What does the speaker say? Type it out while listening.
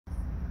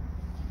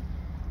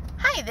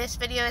Hi, this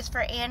video is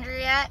for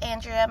Andrea.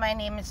 Andrea, my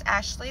name is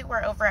Ashley.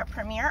 We're over at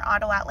Premier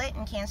Auto Outlet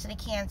in Kansas City,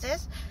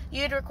 Kansas.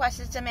 You had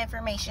requested some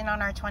information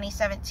on our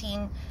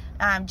 2017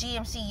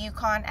 GMC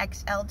Yukon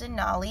XL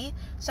Denali.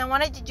 So I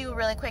wanted to do a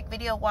really quick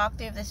video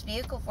walkthrough of this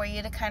vehicle for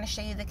you to kind of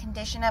show you the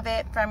condition of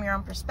it from your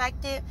own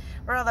perspective,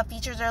 where all the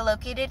features are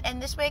located,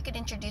 and this way I could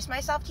introduce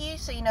myself to you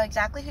so you know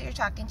exactly who you're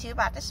talking to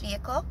about this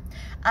vehicle.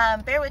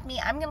 Bear with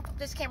me. I'm going to flip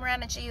this camera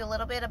around and show you a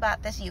little bit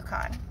about this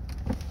Yukon.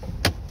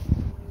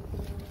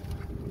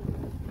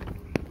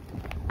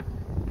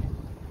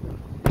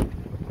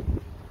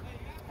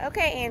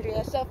 Okay,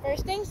 Andrea, so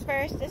first things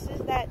first, this is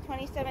that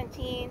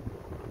 2017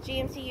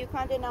 GMC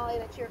Yukon Denali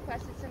that you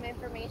requested some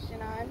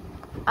information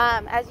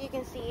on. As you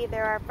can see,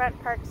 there are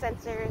front park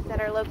sensors that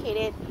are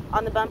located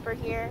on the bumper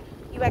here.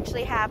 You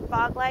actually have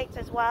fog lights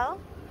as well.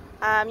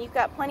 You've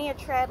got plenty of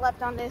tread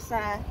left on this,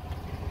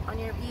 on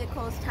your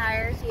vehicle's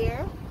tires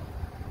here.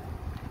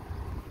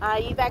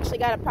 You've actually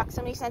got a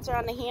proximity sensor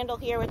on the handle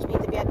here, which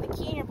means if you have the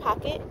key in your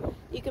pocket,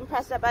 you can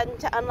press that button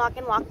to unlock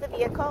and lock the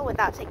vehicle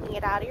without taking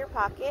it out of your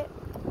pocket.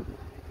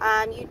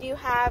 You do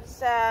have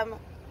some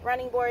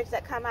running boards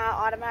that come out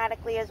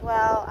automatically as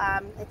well.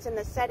 It's in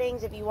the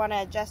settings if you want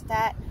to adjust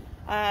that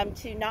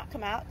to not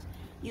come out.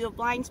 You have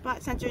blind spot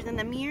sensors in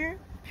the mirror,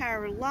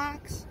 power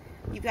locks,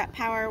 you've got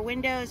power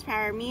windows,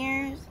 power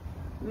mirrors,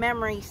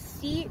 memory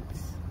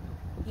seats.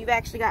 You've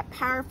actually got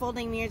power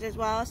folding mirrors as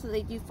well, so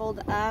they do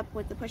fold up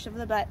with the push of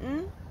the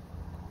button.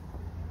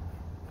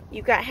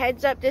 You've got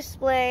heads-up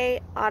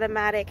display,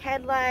 automatic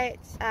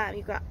headlights,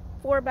 you've got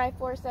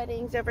 4x4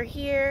 settings over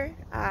here.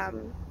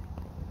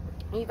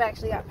 You've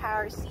actually got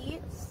power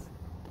seats.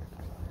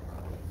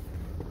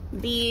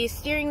 The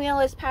steering wheel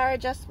is power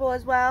adjustable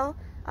as well.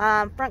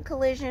 Front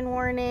collision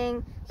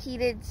warning,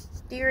 heated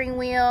steering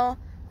wheel,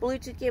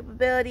 Bluetooth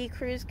capability,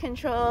 cruise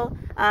control.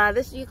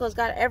 This vehicle's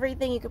got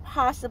everything you could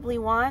possibly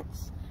want.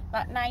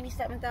 About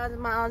 97,000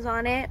 miles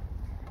on it.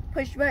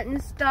 Push button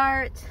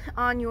start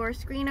on your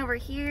screen over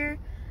here.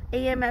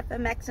 AM,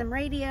 FM, XM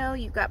radio.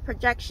 You've got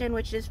projection,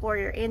 which is for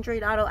your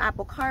Android Auto,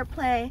 Apple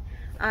CarPlay.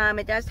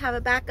 It does have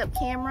a backup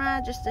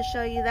camera, just to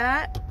show you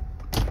that.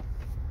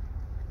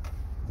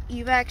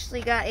 You've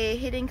actually got a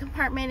hidden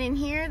compartment in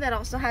here that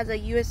also has a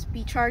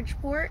USB charge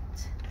port.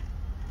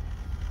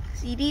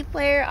 CD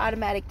player,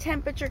 automatic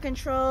temperature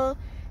control.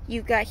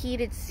 You've got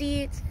heated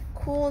seats,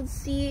 cooled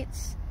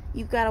seats.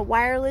 You've got a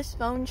wireless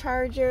phone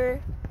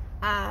charger,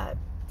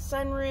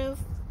 sunroof.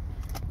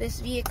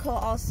 This vehicle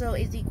also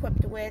is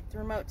equipped with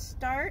remote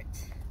start.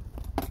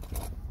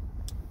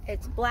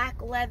 It's black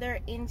leather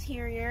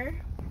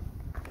interior.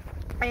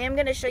 I am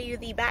going to show you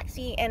the back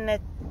seat and the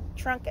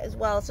trunk as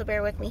well, so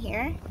bear with me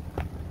here.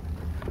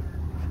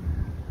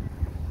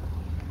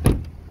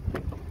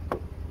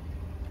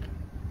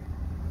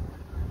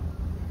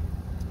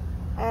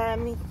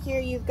 Here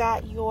you've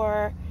got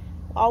your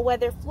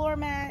all-weather floor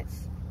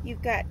mats.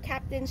 You've got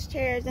captain's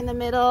chairs in the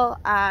middle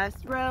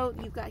row.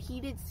 You've got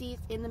heated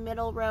seats in the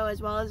middle row,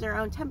 as well as their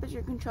own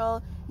temperature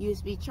control,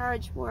 USB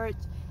charge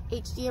ports,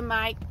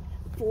 HDMI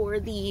for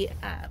the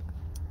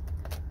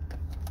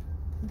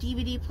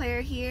DVD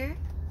player here.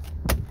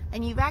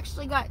 And you've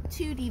actually got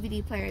two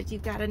DVD players.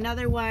 You've got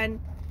another one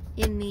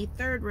in the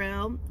third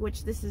row,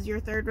 which this is your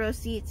third row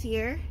seats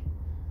here.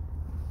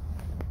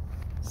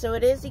 So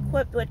it is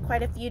equipped with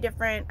quite a few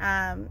different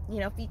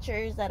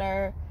features that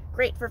are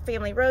great for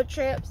family road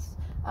trips.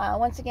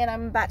 Once again,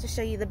 I'm about to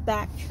show you the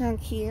back trunk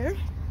here.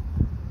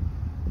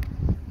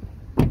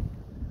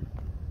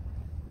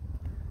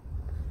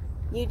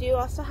 You do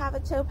also have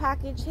a tow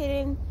package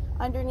hidden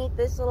underneath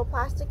this little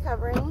plastic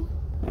covering.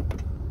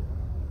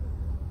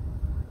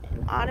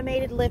 An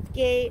automated lift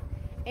gate.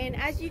 And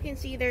as you can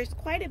see, there's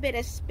quite a bit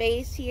of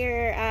space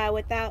here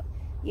without,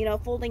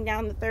 folding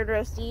down the third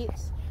row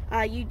seats.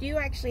 You do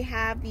actually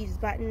have these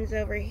buttons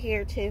over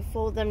here to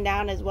fold them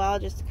down as well,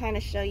 just to kind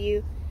of show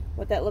you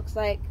what that looks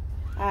like.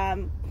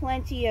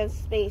 Plenty of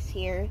space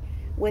here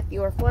with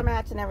your floor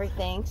mats and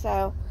everything.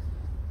 So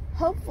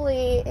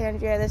hopefully,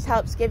 Andrea, this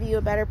helps give you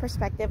a better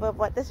perspective of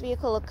what this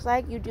vehicle looks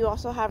like. You do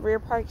also have rear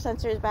park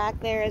sensors back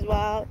there as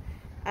well.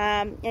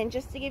 And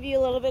just to give you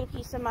a little bit of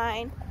peace of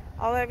mind,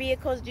 all our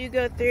vehicles do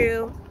go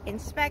through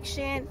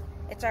inspection.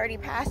 It's already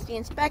passed the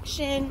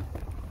inspection.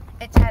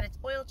 It's had its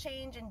oil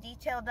change and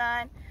detail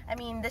done. I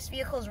mean, this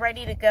vehicle is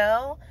ready to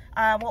go.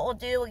 What we'll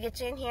do, we'll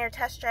get you in here,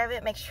 test drive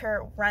it, make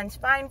sure it runs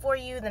fine for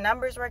you, the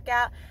numbers work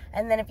out,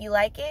 and then if you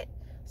like it,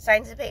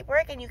 sign some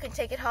paperwork and you can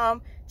take it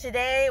home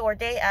today or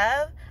day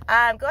of.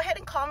 Go ahead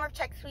and call me or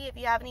text me if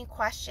you have any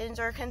questions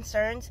or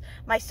concerns.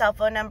 My cell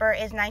phone number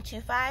is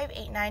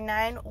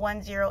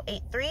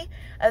 925-899-1083.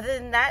 Other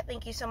than that,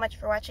 thank you so much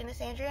for watching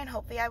this, Andrea, and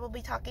hopefully I will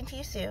be talking to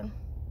you soon.